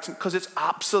wrong direction because it's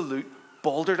absolute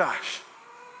balderdash.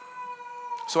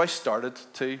 So I started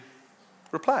to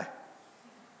reply.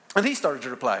 And he started to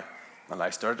reply. And I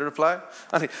started to reply.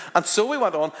 And so we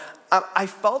went on, and I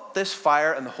felt this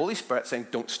fire in the Holy Spirit saying,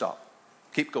 don't stop.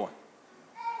 Keep going.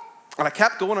 And I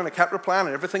kept going, and I kept replying,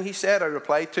 and everything he said I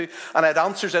replied to, and I had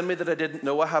answers in me that I didn't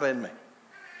know I had in me.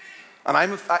 And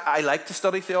I like to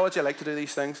study theology, I like to do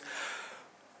these things.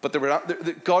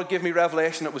 But God gave me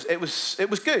revelation, it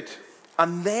was good.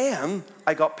 And then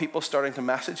I got people starting to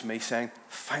message me saying,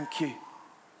 thank you.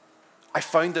 I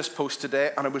found this post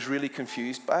today, and I was really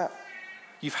confused by it.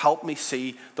 You've helped me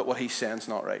see that what he's saying is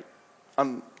not right.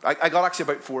 And I got actually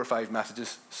about 4 or 5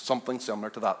 messages, something similar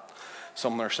to that.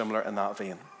 Similar in that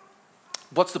vein.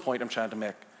 What's the point I'm trying to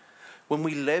make? When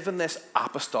we live in this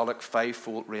apostolic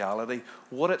fivefold reality,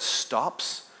 what it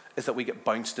stops is that we get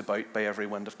bounced about by every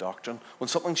wind of doctrine. When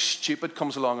something stupid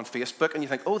comes along on Facebook and you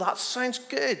think, oh, that sounds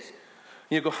good. And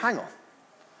you go, hang on.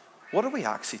 What are we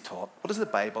actually taught? What does the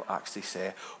Bible actually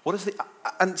say?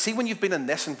 And see, when you've been in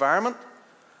this environment,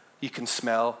 you can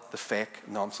smell the fake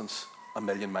nonsense a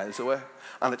million miles away.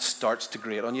 And it starts to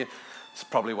grate on you. It's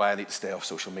probably why I need to stay off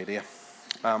social media.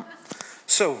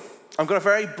 So I'm going to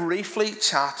very briefly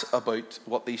chat about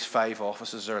what these 5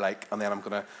 offices are like, and then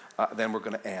we're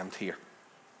going to end here.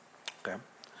 Okay,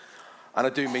 and I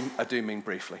do mean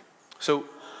briefly. So,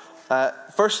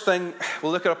 first thing,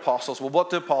 we'll look at apostles. Well, what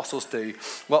do apostles do?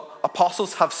 Well,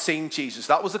 apostles have seen Jesus.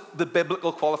 That was the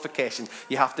biblical qualification.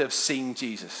 You have to have seen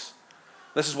Jesus.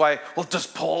 This is why, well, does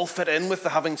Paul fit in with the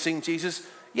having seen Jesus?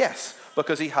 Yes,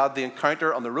 because he had the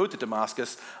encounter on the road to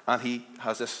Damascus, and he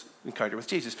has this encounter with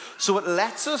Jesus. So it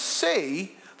lets us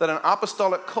see that an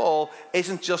apostolic call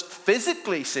isn't just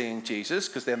physically seeing Jesus,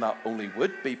 because then that only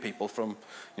would be people from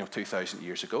 2,000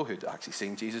 years ago who'd actually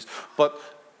seen Jesus, but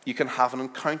you can have an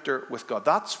encounter with God.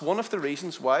 That's one of the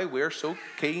reasons why we're so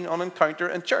keen on encounter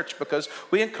in church, because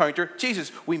we encounter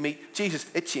Jesus. We meet Jesus.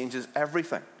 It changes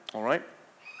everything. All right?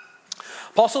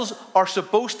 Apostles are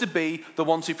supposed to be the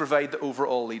ones who provide the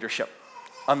overall leadership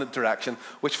and the direction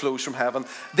which flows from heaven.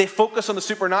 They focus on the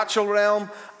supernatural realm,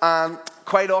 and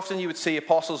quite often you would see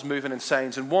apostles moving in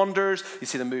signs and wonders. You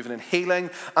see them moving in healing,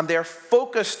 and they're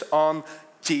focused on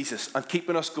Jesus and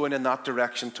keeping us going in that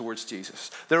direction towards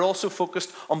Jesus. They're also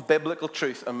focused on biblical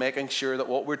truth and making sure that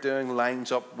what we're doing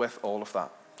lines up with all of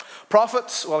that.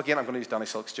 Prophets, well, again, I'm going to use Danny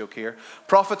Silk's joke here.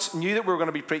 Prophets knew that we were going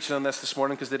to be preaching on this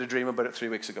morning because they had a dream about it 3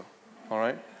 weeks ago. All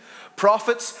right?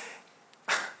 Prophets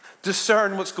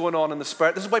discern what's going on in the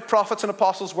Spirit. This is why prophets and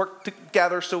apostles work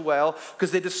together so well,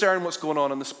 because they discern what's going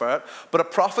on in the Spirit. But a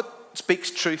prophet speaks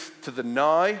truth to the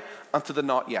now and to the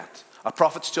not yet. A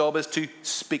prophet's job is to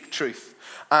speak truth.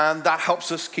 And that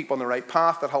helps us keep on the right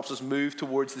path. That helps us move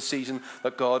towards the season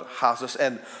that God has us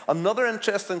in. Another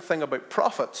interesting thing about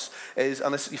prophets is,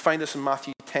 and you find this in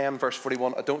Matthew 10, verse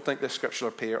 41. I don't think this scripture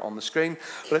will appear on the screen,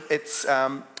 but it's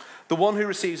the one who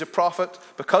receives a prophet,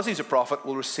 because he's a prophet,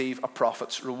 will receive a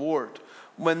prophet's reward.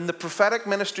 When the prophetic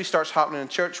ministry starts happening in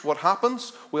church, what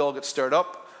happens? We all get stirred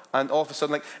up, and all of a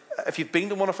sudden, like if you've been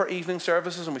to one of our evening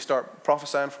services and we start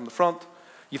prophesying from the front,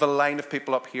 you've a line of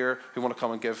people up here who want to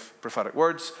come and give prophetic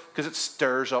words, because it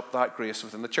stirs up that grace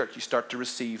within the church. You start to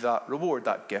receive that reward,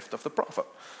 that gift of the prophet.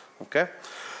 Okay?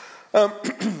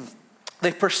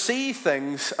 They perceive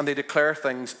things and they declare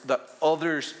things that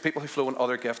others, people who flow in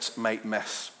other gifts, might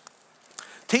miss.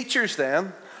 Teachers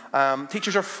then,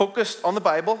 teachers are focused on the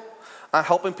Bible and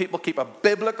helping people keep a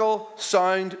biblical,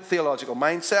 sound, theological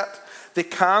mindset. They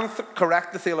can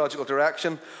correct the theological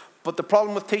direction, but the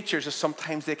problem with teachers is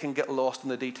sometimes they can get lost in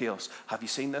the details. Have you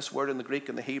seen this word in the Greek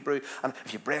and the Hebrew? And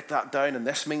if you break that down, and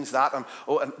this means that, and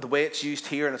the way it's used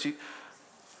here, and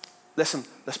listen,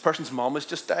 this person's mom has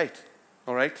just died.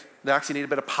 All right? They actually need a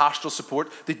bit of pastoral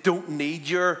support. They don't need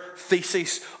your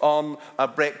thesis on a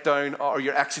breakdown or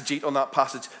your exegete on that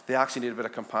passage. They actually need a bit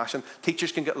of compassion.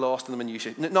 Teachers can get lost in the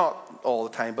minutiae. Not all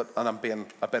the time, and I'm being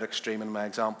a bit extreme in my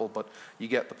example, but you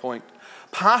get the point.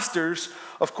 Pastors,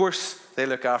 of course, they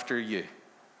look after you.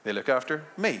 They look after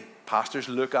me. Pastors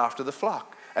look after the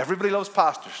flock. Everybody loves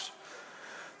pastors.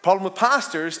 Problem with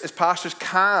pastors is pastors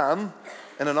can,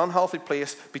 in an unhealthy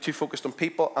place, be too focused on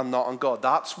people and not on God.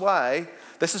 That's why,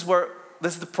 this is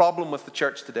the problem with the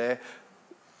church today.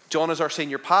 John is our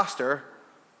senior pastor,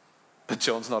 but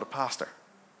John's not a pastor.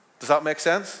 Does that make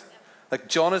sense? Like,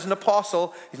 John is an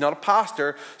apostle, he's not a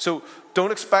pastor, so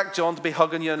don't expect John to be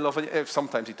hugging you and loving you.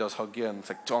 Sometimes he does hug you, and it's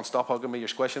like, John, stop hugging me, you're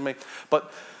squishing me.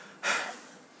 But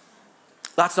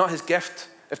that's not his gift.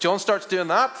 If John starts doing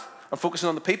that and focusing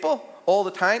on the people, all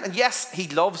the time. And yes, he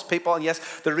loves people. And yes,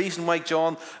 the reason why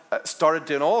John started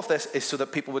doing all of this is so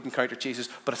that people would encounter Jesus.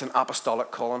 But it's an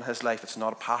apostolic call in his life. It's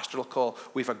not a pastoral call.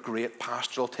 We have a great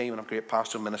pastoral team and a great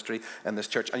pastoral ministry in this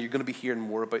church. And you're going to be hearing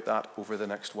more about that over the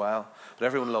next while. But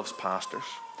everyone loves pastors.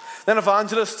 Then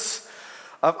evangelists.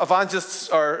 Evangelists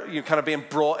are kind of being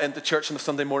brought into church on a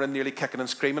Sunday morning nearly kicking and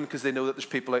screaming because they know that there's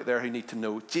people out there who need to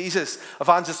know Jesus.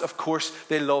 Evangelists, of course,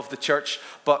 they love the church,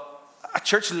 but a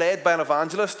church led by an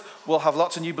evangelist will have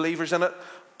lots of new believers in it,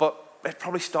 but it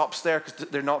probably stops there because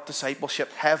they're not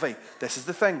discipleship heavy. This is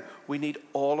the thing. We need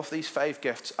all of these 5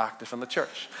 gifts active in the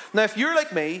church. Now, if you're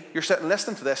like me, you're sitting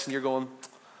listening to this and you're going,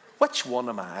 which one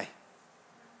am I?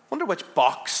 Wonder which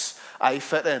box I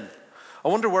fit in. I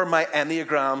wonder where my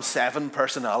Enneagram 7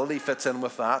 personality fits in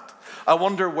with that. I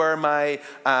wonder where my,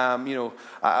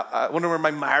 I wonder where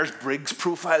my Myers-Briggs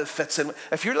profile fits in.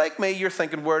 If you're like me, you're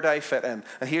thinking, where do I fit in?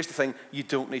 And here's the thing, you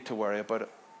don't need to worry about it,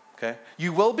 okay?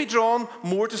 You will be drawn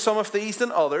more to some of these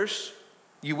than others.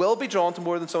 You will be drawn to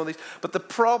more than some of these. But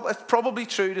it's probably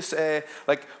true to say,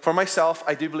 like for myself,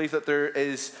 I do believe that there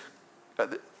is,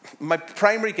 my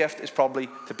primary gift is probably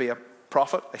to be a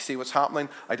prophet. I see what's happening.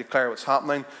 I declare what's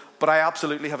happening. But I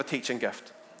absolutely have a teaching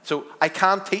gift. So I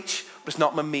can teach, but it's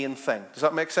not my main thing. Does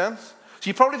that make sense? So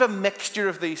you probably have a mixture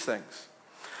of these things.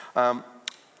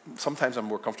 Sometimes I'm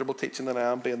more comfortable teaching than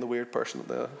I am being the weird person at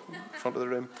the front of the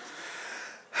room.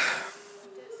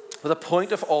 But the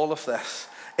point of all of this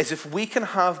is if we can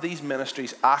have these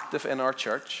ministries active in our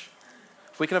church,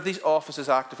 if we can have these offices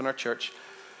active in our church,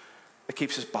 it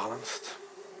keeps us balanced.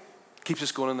 It keeps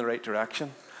us going in the right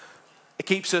direction. It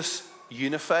keeps us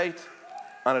unified,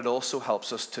 and it also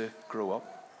helps us to grow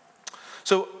up.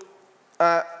 So,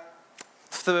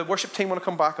 if the worship team want to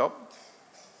come back up,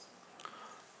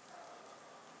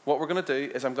 what we're going to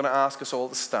do is I'm going to ask us all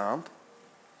to stand.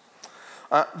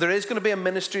 There is going to be a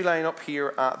ministry line up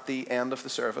here at the end of the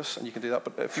service, and you can do that,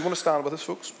 but if you want to stand with us,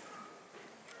 folks.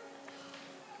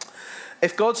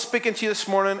 If God's speaking to you this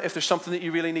morning, if there's something that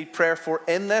you really need prayer for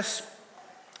in this,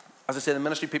 as I say, the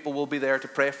ministry people will be there to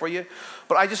pray for you.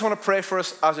 But I just want to pray for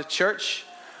us as a church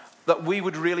that we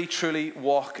would really, truly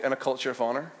walk in a culture of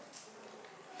honor.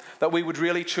 That we would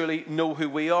really, truly know who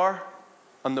we are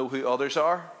and know who others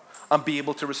are and be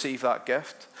able to receive that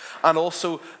gift. And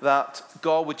also that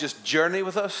God would just journey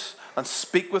with us and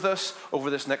speak with us over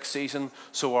this next season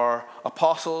so our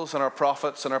apostles and our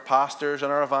prophets and our pastors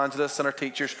and our evangelists and our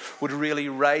teachers would really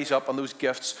rise up and those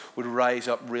gifts would rise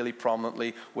up really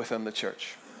prominently within the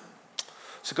church.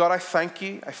 So God, I thank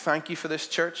you. I thank you for this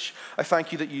church. I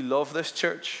thank you that you love this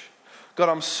church. God,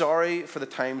 I'm sorry for the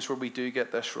times where we do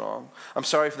get this wrong. I'm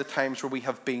sorry for the times where we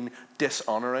have been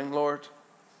dishonoring, Lord.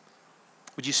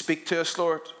 Would you speak to us,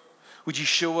 Lord? Would you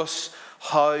show us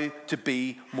how to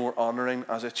be more honoring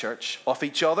as a church? Of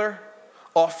each other,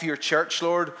 of your church,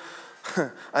 Lord,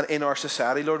 and in our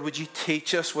society, Lord. Would you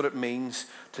teach us what it means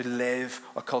to live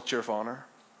a culture of honor?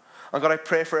 And God, I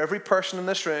pray for every person in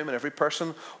this room and every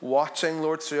person watching,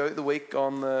 Lord, throughout the week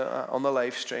on the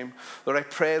live stream. Lord, I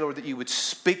pray, Lord, that you would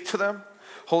speak to them.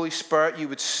 Holy Spirit, you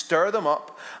would stir them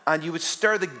up and you would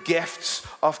stir the gifts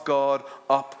of God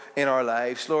up in our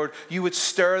lives, Lord. You would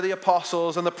stir the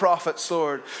apostles and the prophets,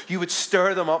 Lord. You would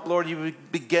stir them up, Lord. You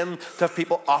would begin to have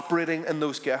people operating in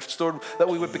those gifts, Lord. That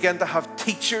we would begin to have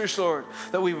teachers, Lord.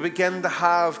 That we would begin to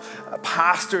have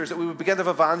pastors. That we would begin to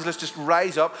have evangelists just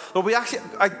rise up. Lord,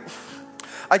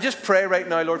 I just pray right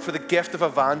now, Lord, for the gift of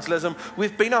evangelism.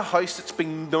 We've been a house that's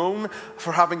been known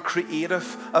for having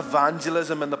creative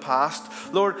evangelism in the past.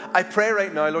 Lord, I pray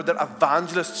right now, Lord, that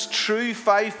evangelists, true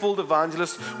fivefold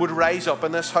evangelists, would rise up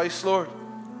in this house, Lord.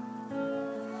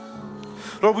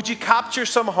 Lord, would you capture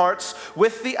some hearts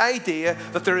with the idea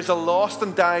that there is a lost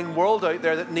and dying world out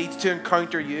there that needs to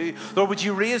encounter you? Lord, would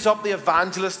you raise up the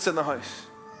evangelists in the house?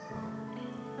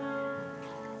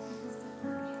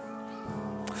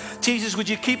 Jesus, would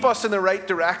you keep us in the right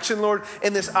direction, Lord,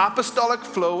 in this apostolic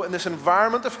flow, in this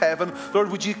environment of heaven?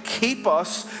 Lord, would you keep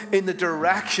us in the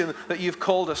direction that you've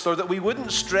called us, Lord, that we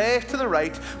wouldn't stray to the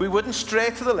right, we wouldn't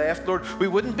stray to the left, Lord, we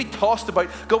wouldn't be tossed about.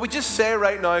 God, we just say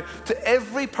right now to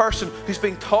every person who's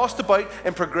being tossed about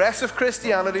in progressive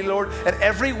Christianity, Lord, and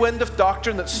every wind of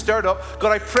doctrine that's stirred up,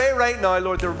 God, I pray right now,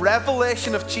 Lord, the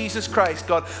revelation of Jesus Christ,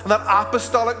 God, and that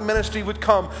apostolic ministry would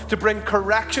come to bring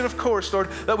correction of course, Lord,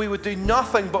 that we would do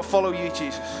nothing but follow you,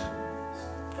 Jesus.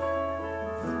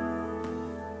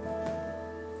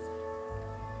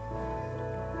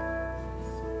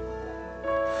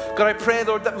 God, I pray,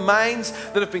 Lord, that minds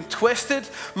that have been twisted,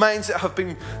 minds that have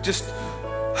been just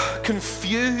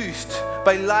confused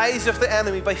by lies of the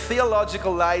enemy, by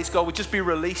theological lies, God, would just be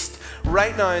released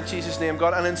right now in Jesus' name,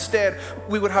 God. And instead,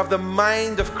 we would have the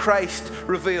mind of Christ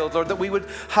revealed, Lord, that we would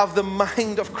have the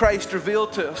mind of Christ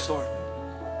revealed to us, Lord.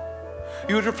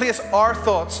 You would replace our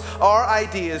thoughts, our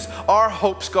ideas, our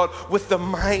hopes, God, with the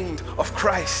mind of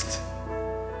Christ.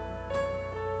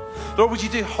 Lord, would you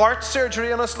do heart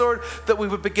surgery on us, Lord, that we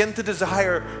would begin to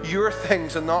desire your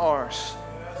things and not ours?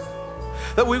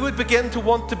 That we would begin to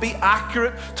want to be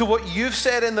accurate to what you've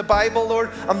said in the Bible, Lord,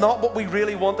 and not what we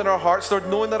really want in our hearts, Lord,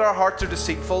 knowing that our hearts are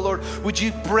deceitful, Lord. Would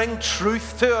you bring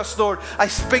truth to us, Lord? I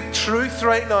speak truth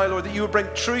right now, Lord, that you would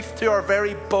bring truth to our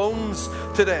very bones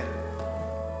today.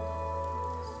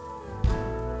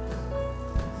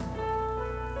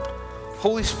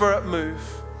 Holy Spirit, move.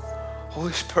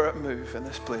 Holy Spirit, move in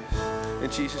this place. In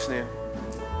Jesus' name.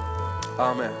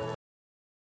 Amen.